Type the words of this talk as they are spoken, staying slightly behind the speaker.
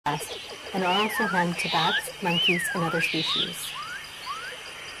and are also home to bats, monkeys, and other species.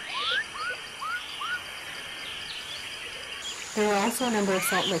 There are also a number of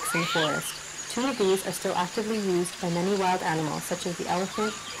salt licks in the forest. 2 of these are still actively used by many wild animals such as the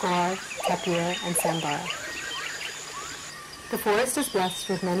elephant, gaur, tapir, and sambar. The forest is blessed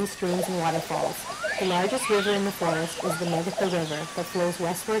with many streams and waterfalls. The largest river in the forest is the Megatha River that flows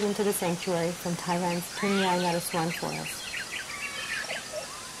westward into the sanctuary from Thailand's Tunyai forest.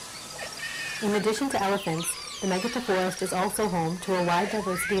 In addition to elephants, the Megatha forest is also home to a wide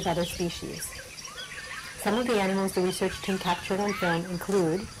diversity of other species. Some of the animals the research team captured on film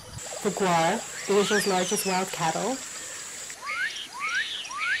include the gaur, Asia's largest wild cattle,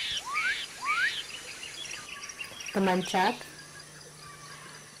 the muntjac,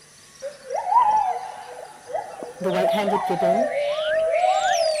 the white-handed gibbon,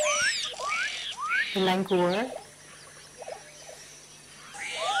 the langur,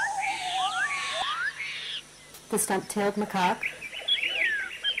 the stump-tailed macaque,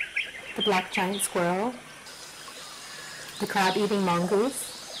 the black giant squirrel, the crab-eating mongoose,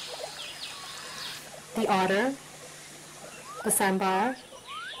 the otter, the sambar,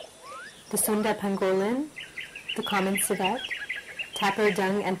 the sunda pangolin, the common civet, tapir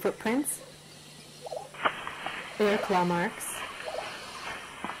dung and footprints, bear claw marks,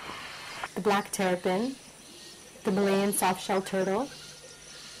 the black terrapin, the Malayan soft-shell turtle,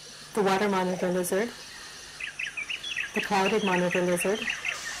 the water monitor lizard, the clouded monitor lizard,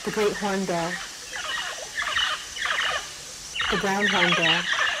 the great hornbill, the brown hornbill,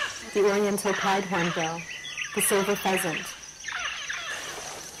 the oriental pied hornbill, the silver pheasant,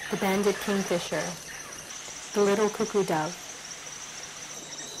 the banded kingfisher, the little cuckoo dove,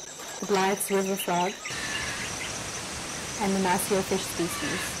 the Blythe's river frog, and the masio fish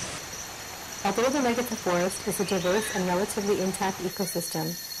species. Although the Megatha forest is a diverse and relatively intact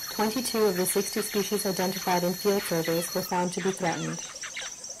ecosystem, 22 of the 60 species identified in field surveys were found to be threatened.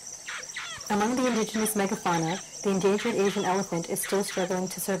 Among the indigenous megafauna, the endangered Asian elephant is still struggling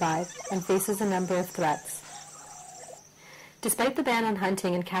to survive and faces a number of threats. Despite the ban on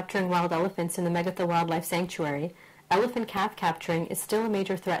hunting and capturing wild elephants in the Megatha Wildlife Sanctuary, elephant calf capturing is still a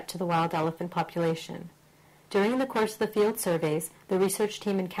major threat to the wild elephant population. During the course of the field surveys, the research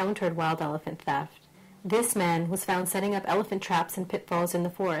team encountered wild elephant theft. This man was found setting up elephant traps and pitfalls in the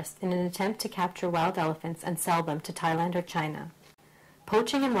forest in an attempt to capture wild elephants and sell them to Thailand or China.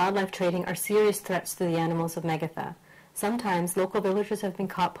 Poaching and wildlife trading are serious threats to the animals of Megatha. Sometimes local villagers have been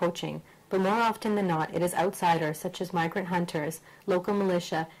caught poaching, but more often than not it is outsiders such as migrant hunters, local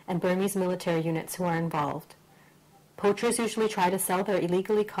militia, and Burmese military units who are involved. Poachers usually try to sell their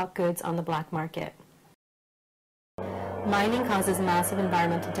illegally caught goods on the black market. Mining causes massive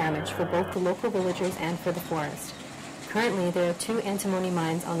environmental damage for both the local villagers and for the forest. Currently, there are 2 antimony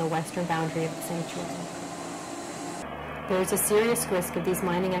mines on the western boundary of the sanctuary. There is a serious risk of these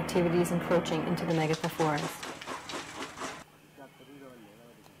mining activities encroaching into the Megatha forest.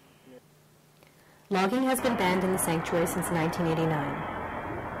 Logging has been banned in the sanctuary since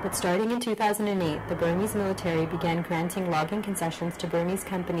 1989. But starting in 2008, the Burmese military began granting logging concessions to Burmese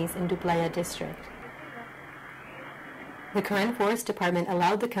companies in Duplaya district. The Karen Forest Department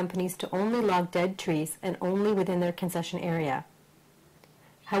allowed the companies to only log dead trees and only within their concession area.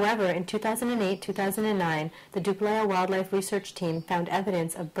 However, in 2008-2009, the Duplaya Wildlife Research Team found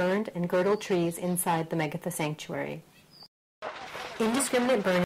evidence of burned and girdled trees inside the Megatha Sanctuary. Indiscriminate burning